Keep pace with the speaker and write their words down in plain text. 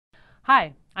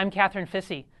Hi, I'm Catherine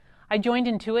Fissy. I joined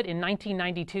Intuit in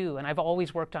 1992 and I've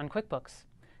always worked on QuickBooks.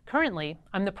 Currently,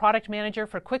 I'm the product manager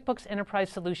for QuickBooks Enterprise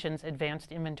Solutions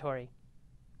Advanced Inventory.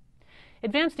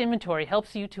 Advanced Inventory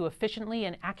helps you to efficiently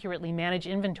and accurately manage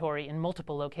inventory in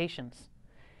multiple locations.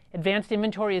 Advanced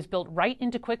Inventory is built right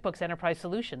into QuickBooks Enterprise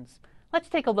Solutions. Let's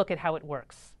take a look at how it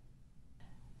works.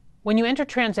 When you enter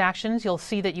transactions, you'll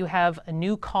see that you have a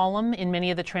new column in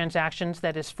many of the transactions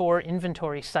that is for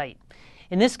inventory site.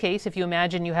 In this case, if you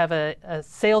imagine you have a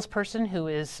salesperson who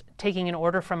is taking an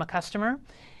order from a customer,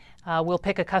 we'll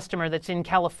pick a customer that's in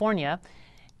California,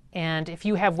 and if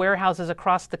you have warehouses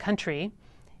across the country,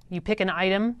 you pick an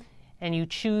item and you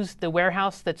choose the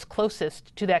warehouse that's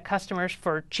closest to that customer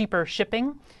for cheaper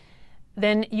shipping,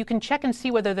 then you can check and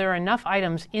see whether there are enough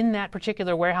items in that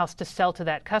particular warehouse to sell to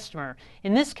that customer.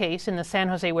 In this case, in the San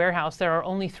Jose warehouse, there are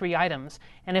only 3 items.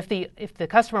 And if the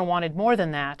customer wanted more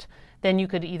than that, then you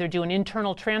could either do an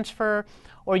internal transfer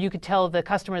or you could tell the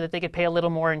customer that they could pay a little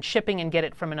more in shipping and get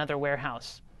it from another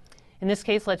warehouse. In this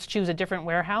case, let's choose a different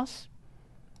warehouse.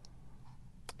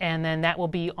 And then that will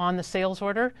be on the sales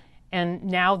order. And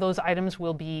now those items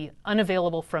will be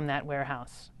unavailable from that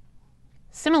warehouse.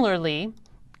 Similarly,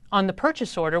 on the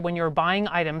purchase order, when you're buying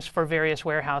items for various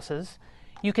warehouses,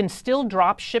 you can still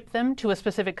drop ship them to a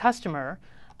specific customer,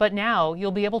 but now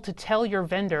you'll be able to tell your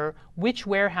vendor which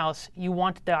warehouse you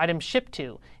want the item shipped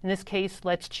to. In this case,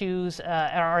 let's choose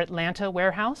our Atlanta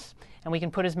warehouse, and we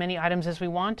can put as many items as we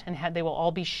want, and they will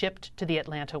all be shipped to the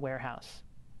Atlanta warehouse.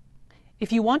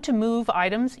 If you want to move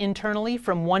items internally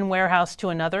from one warehouse to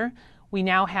another, we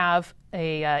now have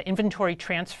a inventory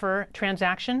transfer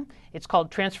transaction. It's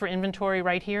called Transfer Inventory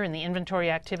right here in the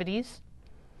Inventory Activities.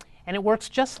 And it works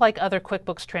just like other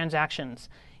QuickBooks transactions.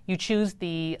 You choose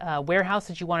the warehouse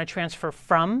that you want to transfer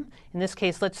from. In this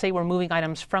case, let's say we're moving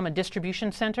items from a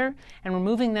distribution center and we're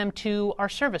moving them to our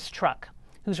service truck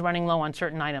who's running low on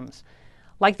certain items.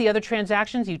 Like the other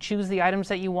transactions, you choose the items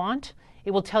that you want.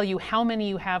 It will tell you how many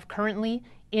you have currently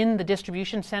in the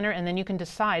distribution center, and then you can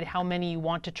decide how many you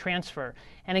want to transfer.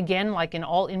 And again, like in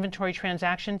all inventory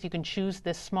transactions, you can choose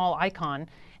this small icon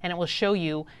and it will show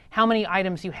you how many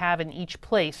items you have in each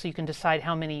place so you can decide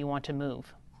how many you want to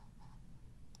move.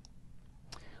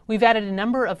 We've added a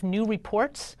number of new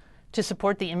reports to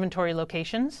support the inventory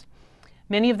locations.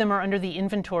 Many of them are under the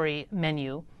inventory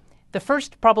menu. The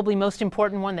first, probably most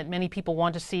important one that many people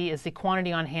want to see is the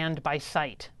quantity on hand by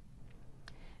site.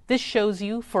 This shows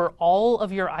you for all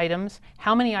of your items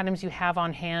how many items you have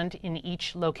on hand in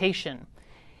each location.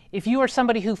 If you are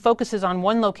somebody who focuses on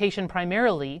one location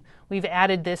primarily, we've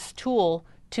added this tool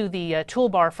to the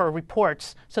toolbar for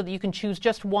reports so that you can choose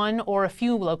just one or a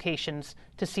few locations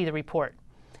to see the report.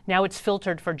 Now it's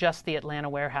filtered for just the Atlanta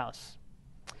warehouse.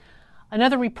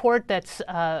 Another report that's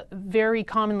very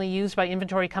commonly used by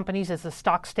inventory companies is the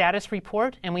stock status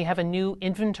report, and we have a new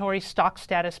inventory stock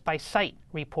status by site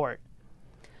report.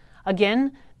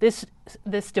 Again, this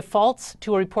defaults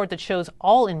to a report that shows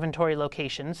all inventory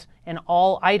locations and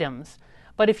all items.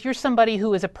 But if you're somebody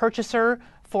who is a purchaser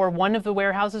for one of the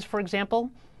warehouses, for example,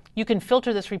 you can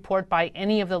filter this report by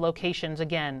any of the locations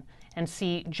again and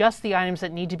see just the items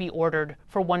that need to be ordered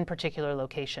for one particular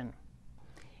location.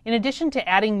 In addition to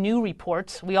adding new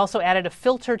reports, we also added a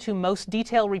filter to most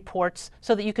detailed reports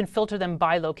so that you can filter them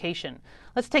by location.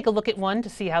 Let's take a look at one to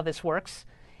see how this works.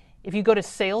 If you go to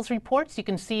Sales Reports, you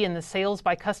can see in the Sales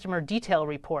by Customer Detail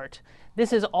Report.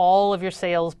 This is all of your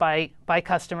sales by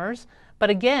customers.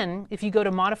 But again, if you go to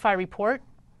Modify Report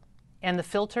and the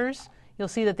filters, you'll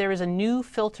see that there is a new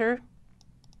filter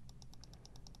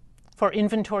for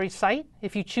inventory site.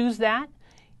 If you choose that,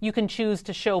 you can choose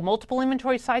to show multiple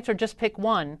inventory sites or just pick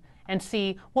one and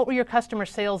see what were your customer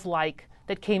sales like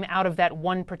that came out of that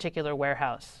one particular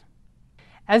warehouse.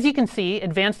 As you can see,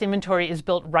 Advanced Inventory is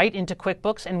built right into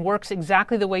QuickBooks and works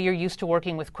exactly the way you're used to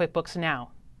working with QuickBooks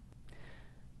now.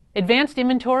 Advanced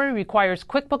Inventory requires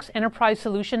QuickBooks Enterprise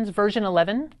Solutions version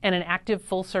 11 and an active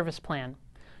full service plan.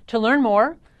 To learn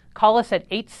more, call us at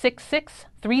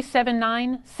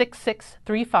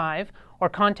 866-379-6635 or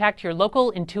contact your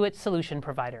local Intuit solution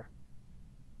provider.